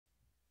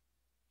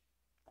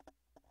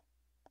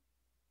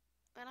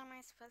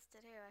I supposed to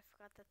do? I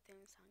forgot the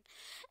theme song.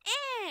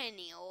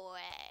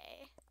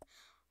 Anyway,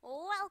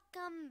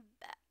 welcome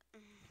back.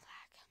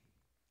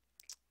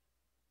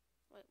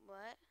 Wait,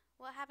 what?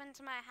 What happened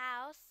to my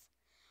house?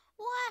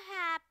 What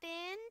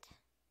happened?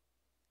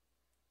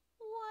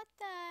 What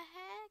the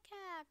heck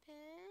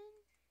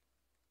happened?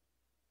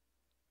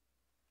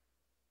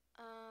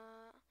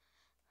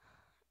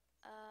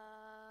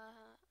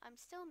 I'm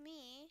still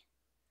me.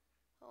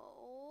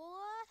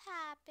 What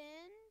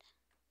happened?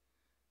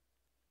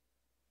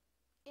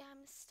 Yeah,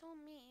 I'm still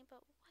me, but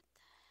what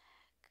the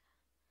heck?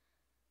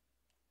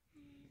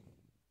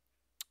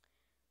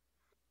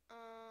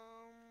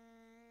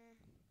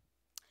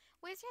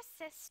 Where's your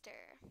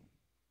sister?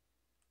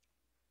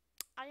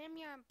 I am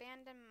your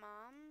abandoned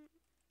mom.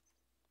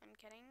 I'm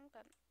kidding,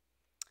 but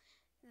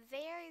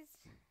there's...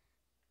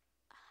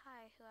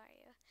 Hi, who are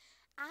you?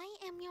 I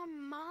am your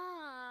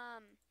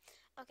mom.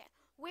 Okay,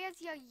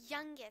 where's your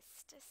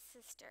youngest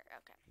sister?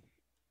 Okay,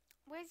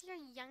 where's your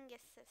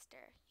youngest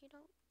sister? You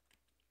don't...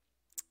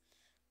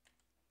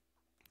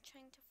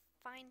 Trying to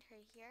find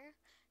her here.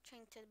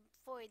 Trying to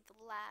avoid the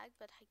lag,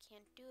 but I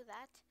can't do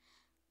that.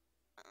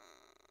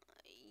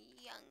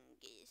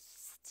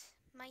 Youngest.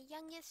 My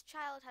youngest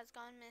child has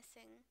gone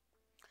missing.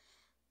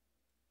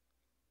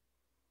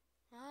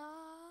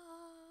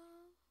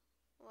 Oh,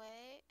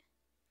 wait.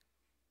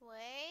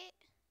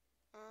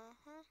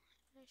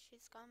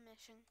 She's gone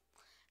missing.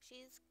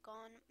 She's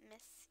gone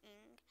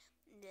missing.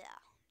 Yeah,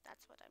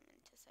 that's what I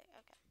meant to say.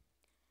 Okay.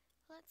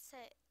 Let's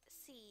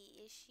see.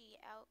 Is she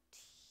out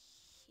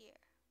here?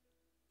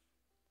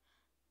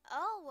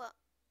 Oh,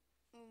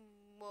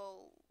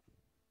 whoa.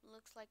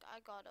 Looks like I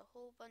got a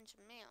whole bunch of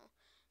mail.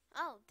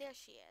 Oh, there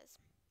she is.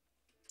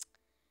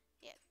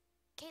 Yeah.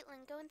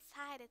 Caitlin, go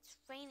inside. It's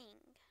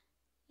raining.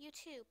 You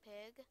too,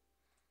 pig.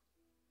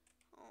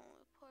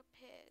 Oh, poor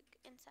pig.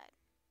 Inside.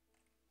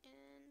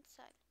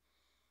 Inside.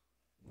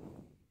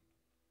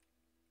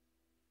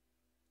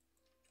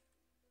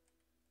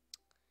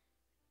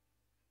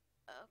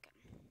 Okay.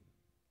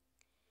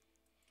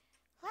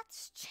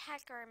 Let's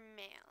check our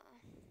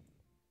mail.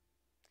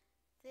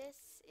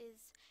 This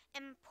is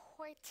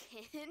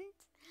important.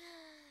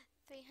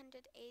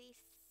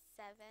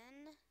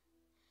 387.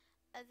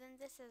 And then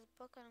this is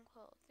book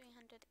unquote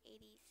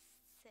 386.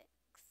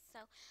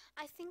 So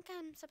I think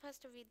I'm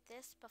supposed to read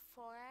this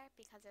before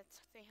because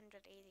it's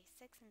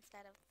 386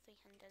 instead of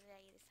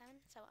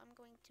 387. So I'm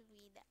going to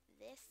read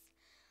this.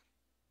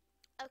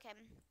 Okay.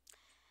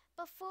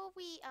 Before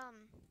we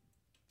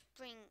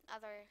bring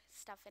other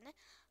stuff in it,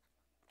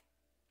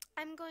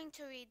 I'm going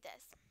to read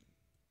this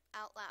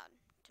out loud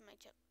to my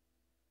children.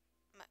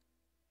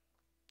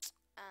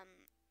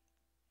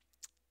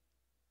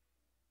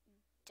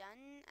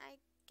 Done,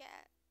 I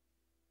get.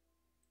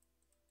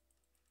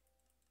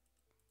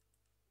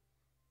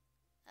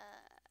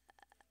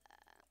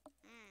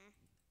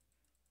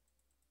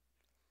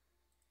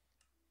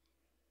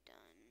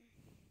 Done.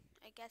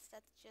 I guess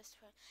that's just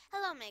for.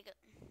 Hello, Megan.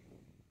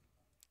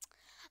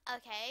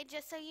 Okay,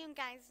 just so you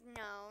guys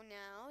know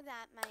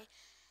that my.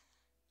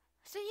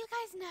 So you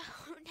guys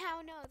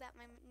know that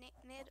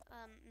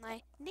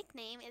my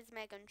nickname is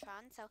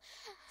Megantron. So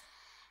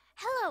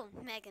hello,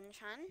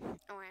 Megantron,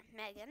 or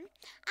Megan.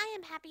 I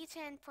am happy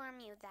to inform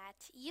you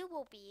that you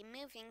will be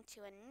moving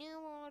to a new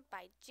world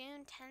by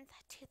June 10th,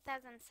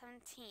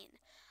 2017.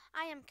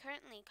 I am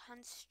currently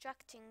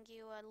constructing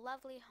you a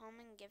lovely home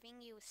and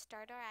giving you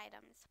starter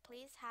items.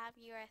 Please have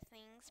your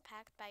things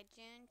packed by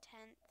June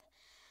 10th,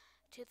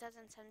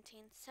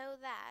 2017 so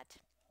that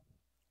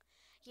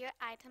your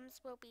items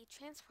will be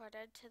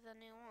transported to the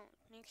new world.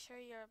 Make sure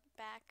your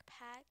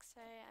backpacks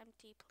are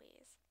empty,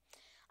 please.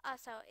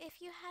 Also,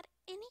 if you had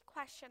any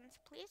questions,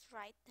 please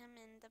write them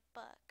in the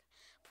book.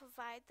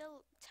 Provide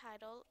the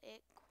title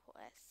it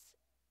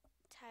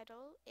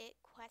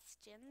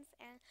questions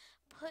and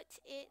put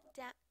it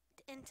down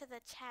into the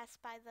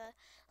chest by the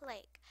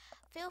lake.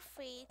 Feel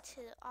free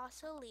to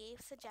also leave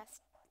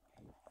suggesting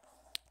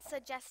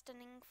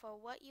for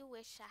what you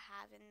wish to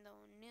have in the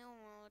new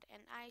world,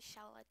 and I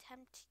shall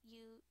attempt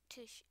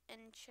to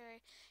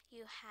ensure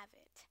you have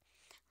it.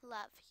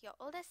 Love, your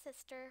oldest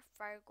sister,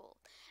 Fargul.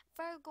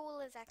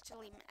 Fargul is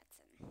actually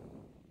medicine,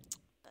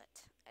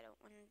 but I don't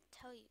want to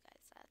tell you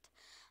guys that.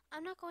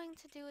 I'm not going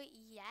to do it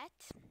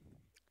yet,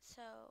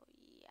 so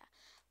yeah.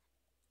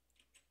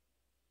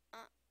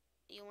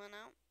 You went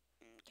out?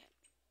 Okay.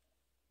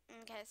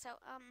 Okay, so,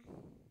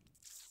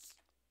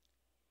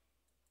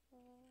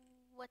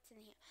 what's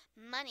in here?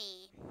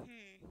 Money.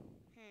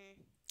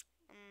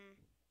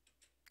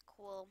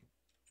 Cool.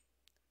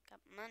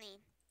 Got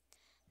money.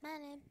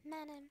 Money.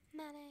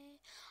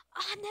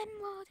 Oh, an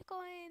emerald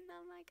coin.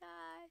 Oh my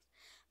gosh.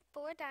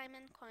 4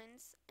 diamond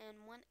coins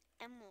and 1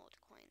 emerald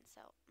coin.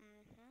 So,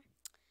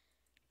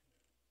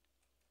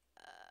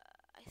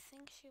 I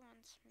think she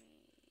wants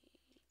me.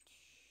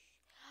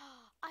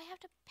 I have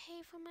to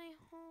pay for my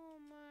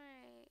home,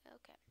 right?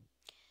 Okay.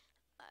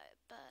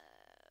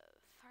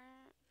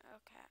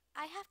 Okay.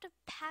 I have to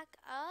pack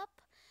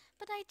up,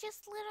 but I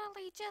just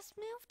literally just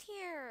moved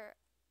here.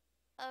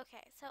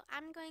 Okay, so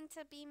I'm going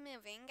to be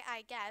moving,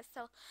 I guess.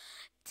 So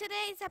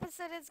today's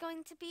episode is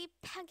going to be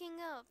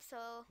packing up.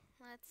 So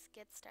let's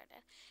get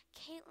started.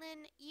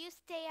 Caitlin, you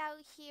stay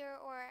out here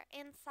or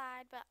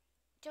inside, but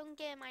don't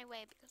get in my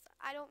way because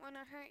I don't want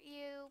to hurt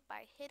you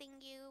by hitting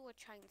you or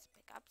trying to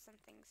pick up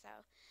something. So,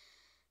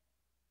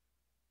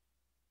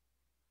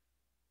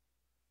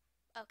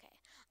 okay.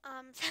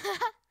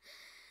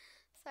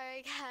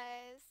 Sorry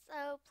guys.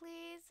 So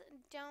please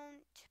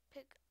don't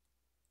pick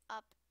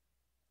up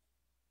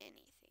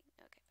anything.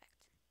 Okay, back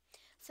to.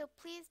 So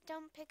please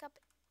don't pick up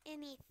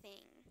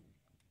anything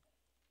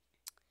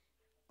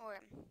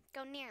or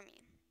go near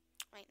me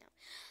right now.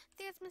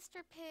 There's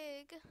Mr.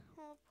 Pig.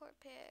 Oh, poor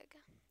pig.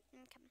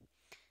 Okay.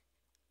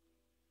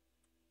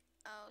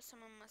 Oh,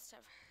 someone must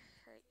have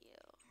hurt you.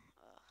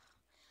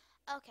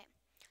 Ugh. Okay.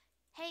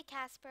 Hey,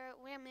 Casper,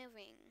 we're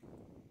moving.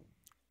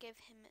 Give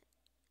him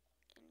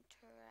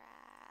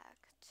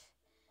interact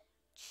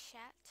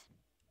chat.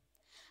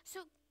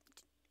 So,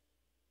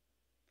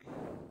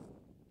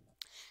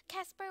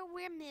 Casper,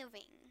 we're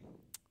moving.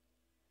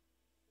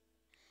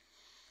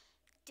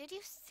 Did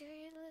you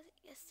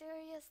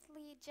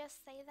seriously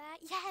just say that?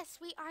 Yes,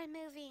 we are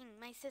moving.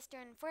 My sister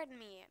informed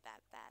me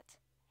about that.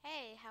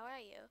 Hey, how are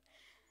you?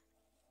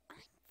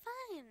 I'm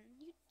fine.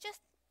 You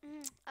just.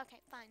 Okay,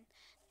 fine.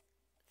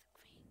 The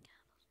green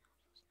Gables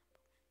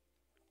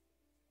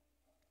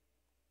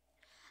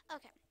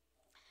Okay,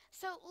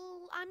 so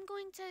I'm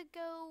going to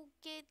go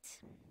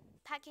get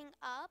packing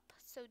up,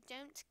 so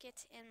don't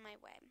get in my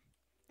way.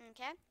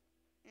 Okay?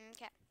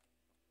 Okay.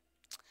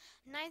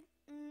 Night,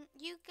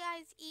 you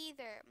guys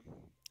either.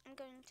 I'm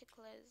going to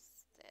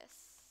close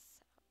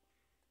this.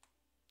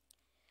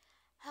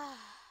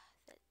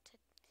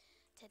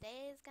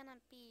 Today is gonna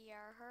be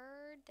a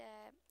hard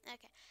day.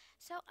 Okay,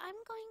 so I'm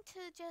going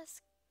to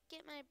just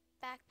get my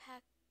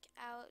backpack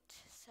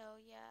out. So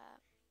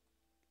yeah,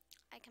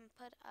 I can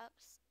put up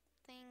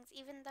things.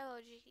 Even though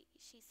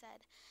she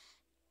said,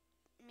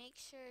 make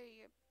sure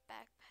your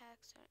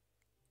backpacks are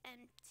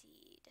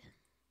emptied.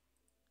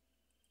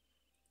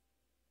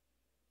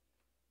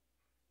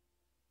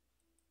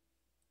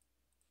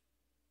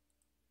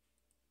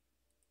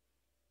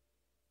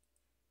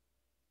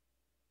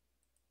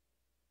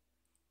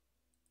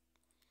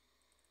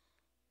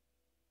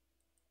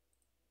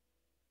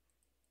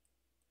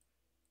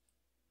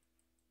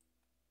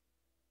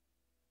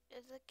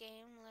 Is the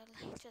game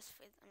literally just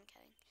freeze? I'm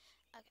kidding.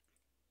 Okay,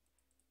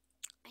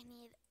 I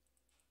need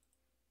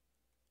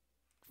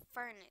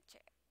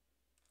furniture.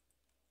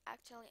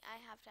 Actually,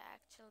 I have to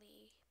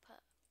actually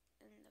put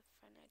in the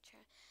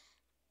furniture.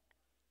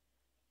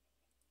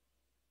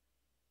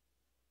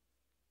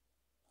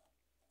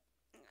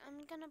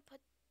 I'm gonna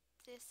put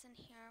this in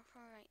here for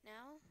right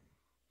now.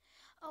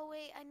 Oh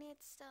wait, I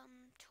need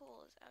some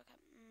tools. Okay.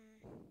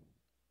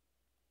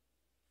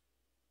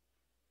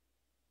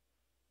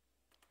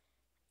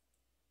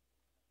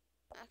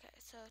 Okay,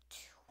 so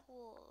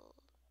tools.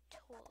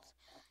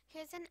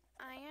 Here's an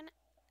iron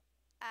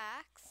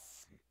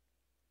axe,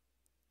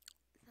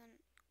 then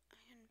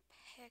iron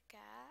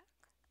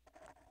pickaxe.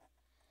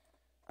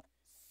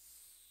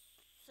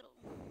 So,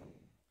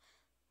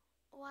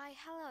 why,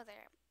 hello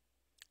there.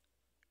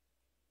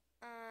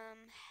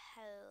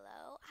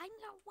 Hello. I'm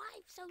your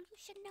wife, so you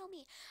should know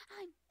me.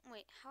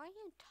 Wait, how are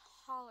you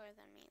taller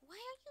than me? Why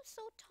are you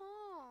so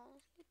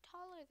tall? You're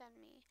taller than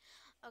me.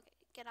 Okay,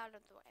 get out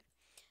of the way.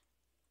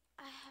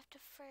 I have to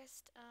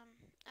first,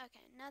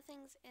 okay,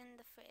 nothing's in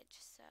the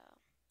fridge,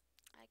 so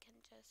I can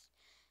just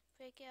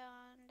break it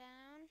on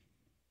down,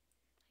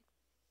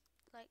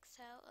 like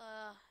so.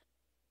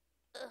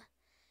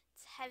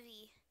 It's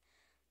heavy.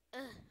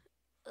 Ugh,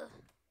 ugh.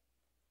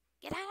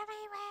 Get out of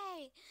my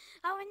way!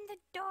 Open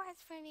the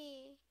doors for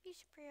me. You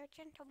should be a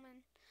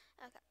gentleman.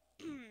 Okay.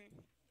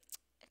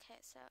 Okay,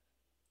 so,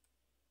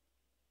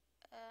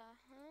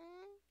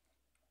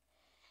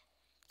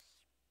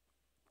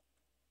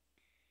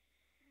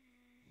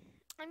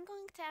 I'm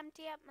going to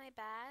empty up my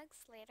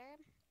bags later.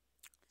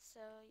 So,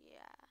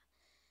 yeah.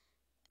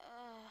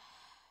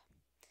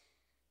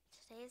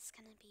 Today's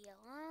gonna be a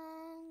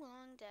long,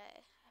 long day.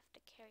 I have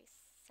to carry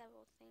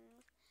several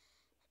things.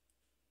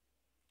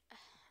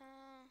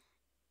 Uh-huh.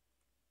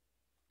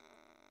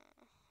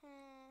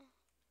 Uh-huh.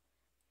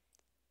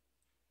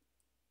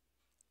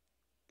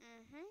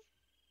 Mm-hmm.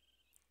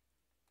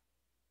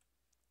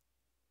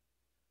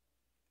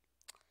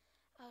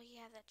 Oh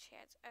yeah, the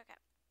chairs. Okay.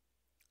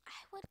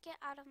 I would get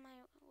out of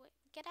my way.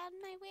 Get out of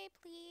my way,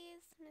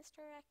 please,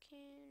 Mr.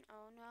 Raccoon.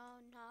 Oh no,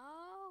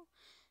 no.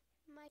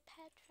 My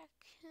pet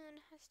raccoon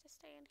has to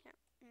stay in here.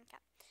 Okay.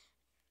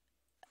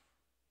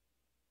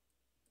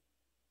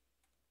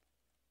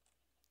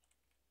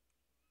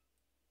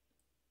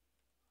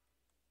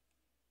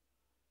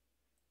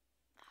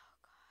 Oh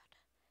god.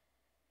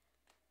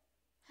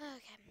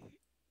 Okay.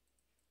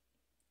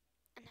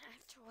 An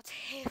actual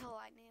table.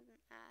 I need an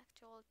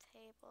actual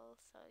table.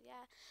 So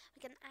yeah,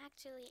 we can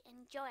actually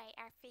enjoy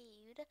our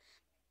food.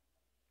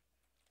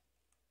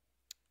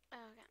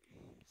 Okay.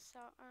 So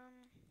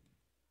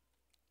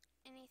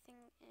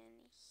anything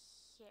in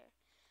here?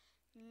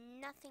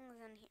 Nothing's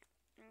in here.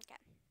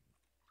 Okay.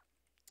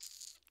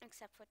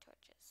 Except for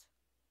torches.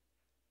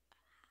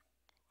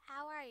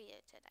 How are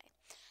you today?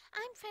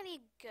 I'm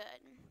pretty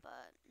good,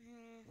 but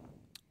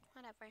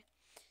whatever.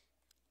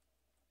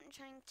 I'm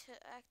trying to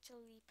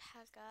actually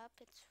pack up.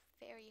 It's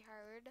very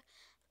hard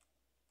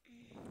to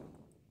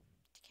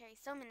carry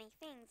so many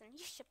things, and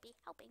you should be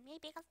helping me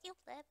because you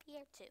live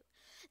here too.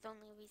 The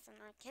only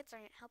reason our kids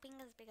aren't helping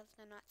is because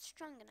they're not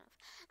strong enough.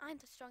 I'm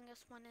the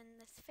strongest one in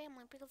this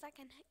family because I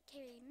can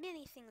carry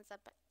many things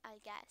up, I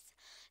guess.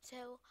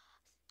 So,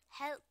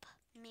 help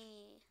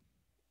me.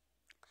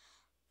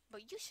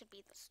 But you should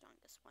be the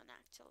strongest one,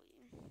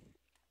 actually.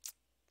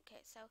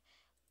 Okay, so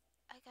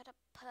I gotta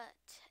put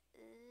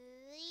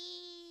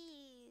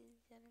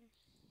these in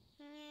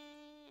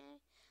here,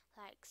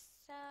 like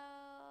so.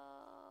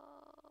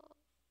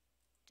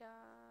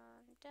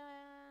 Done,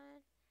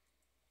 done,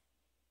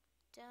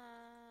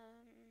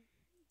 done,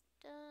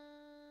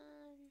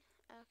 done.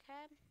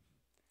 Okay.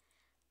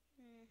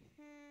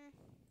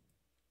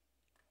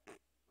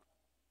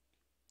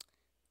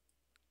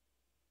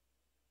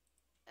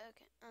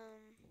 Okay.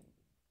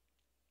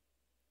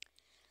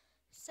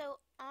 So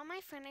all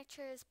my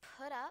furniture is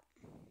put up.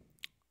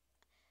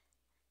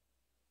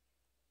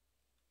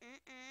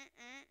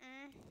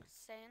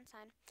 Stay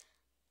inside.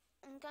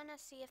 I'm gonna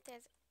see if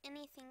there's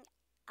anything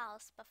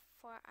else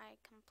before I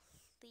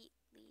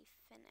completely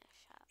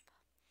finish up.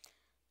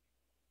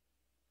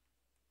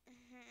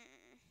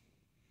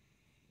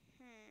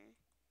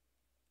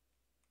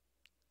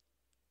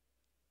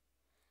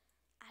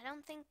 I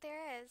don't think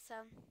there is,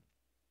 so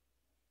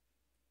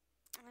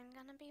I'm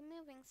gonna be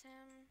moving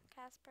soon,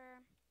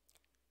 Casper.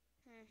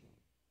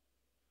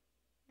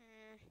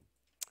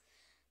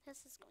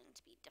 This is going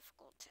to be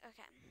difficult.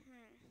 Okay.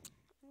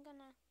 I'm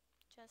gonna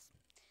just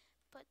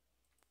put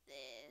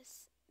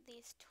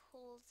these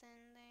tools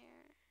in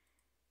there.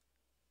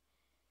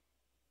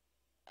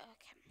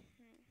 Okay.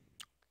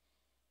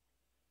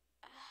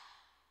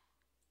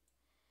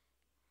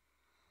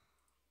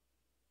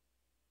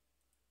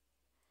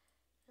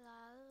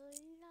 La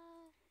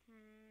la.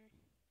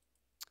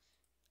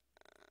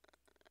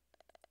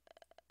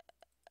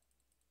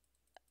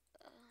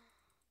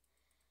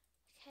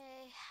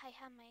 Okay, I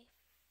have my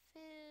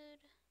food.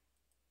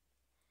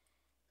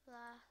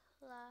 La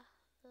la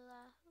la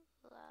la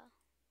la.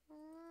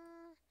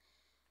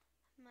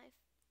 My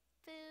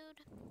food.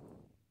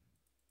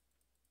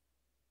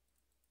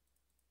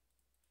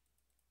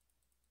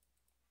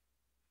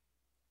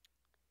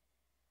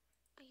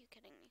 Are you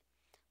kidding me?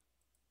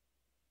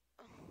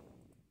 Oh.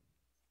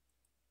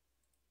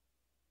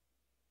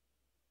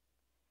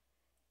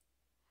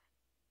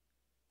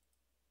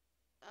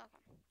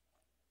 Okay.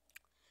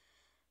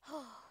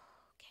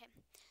 Okay.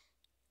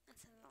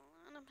 That's a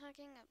lot of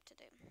packing up to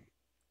do.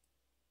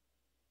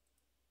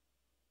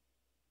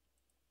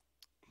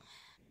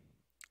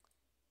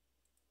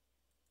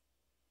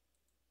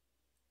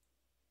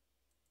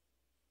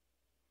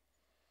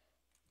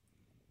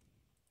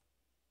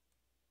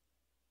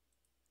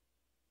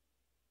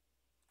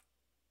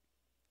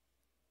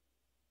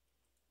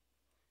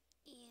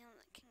 Yeah,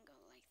 that can go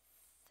like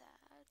that.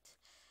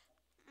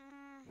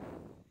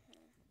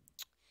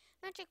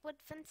 Magic wood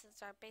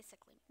fences are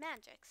basically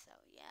magic, so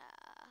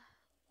yeah.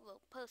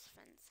 Well, post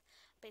fence,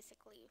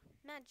 basically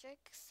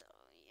magic, so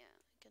yeah,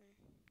 I can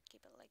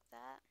keep it like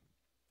that.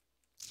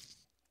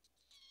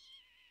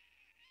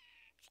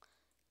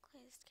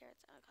 Glazed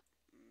carrots, okay.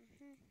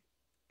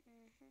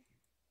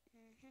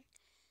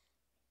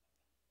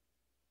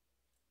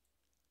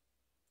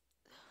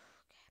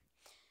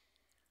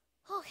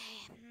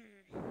 Okay.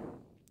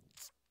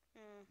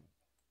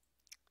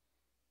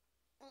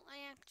 Well, I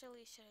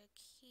actually should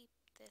keep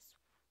this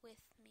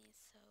with me,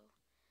 so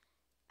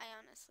I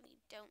honestly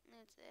don't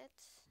lose it.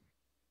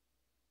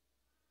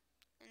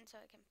 And so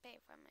I can pay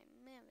for my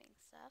moving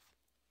stuff.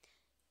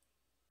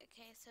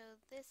 Okay, so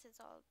this is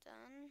all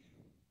done.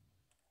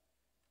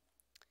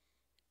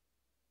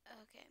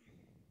 Okay.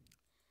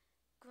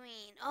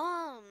 Green.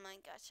 Oh my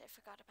gosh, I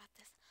forgot about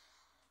this.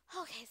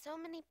 Okay, so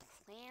many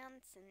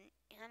plants and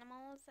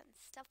animals and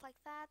stuff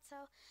like that,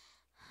 so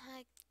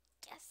I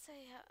guess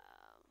I,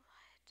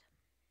 what?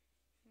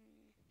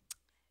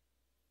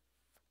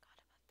 Forgot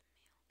about the mail.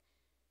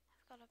 I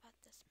forgot about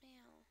this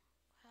mail.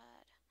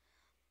 God.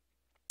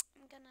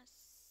 I'm gonna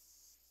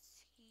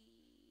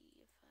see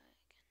if I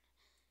can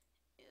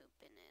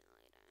open it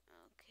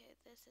later. Okay,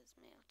 this is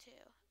mail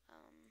too.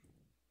 I'm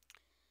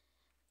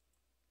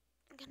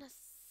gonna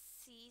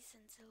see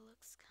since it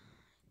looks kind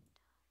of.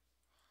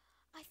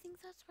 I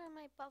think that's where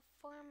my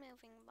before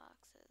moving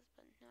box is,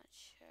 but not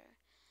sure.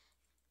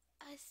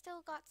 I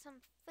still got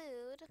some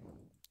food,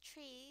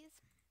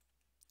 trees.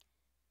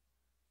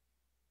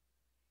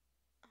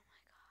 Oh my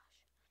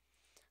gosh.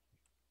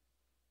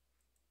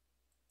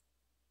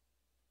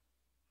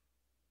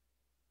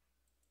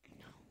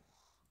 No.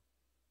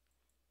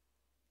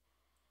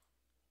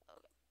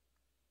 Okay.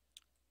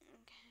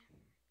 Okay.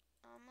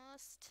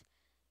 Almost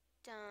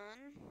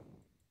done.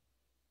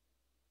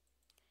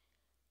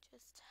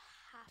 Just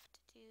have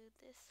to do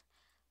this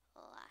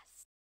last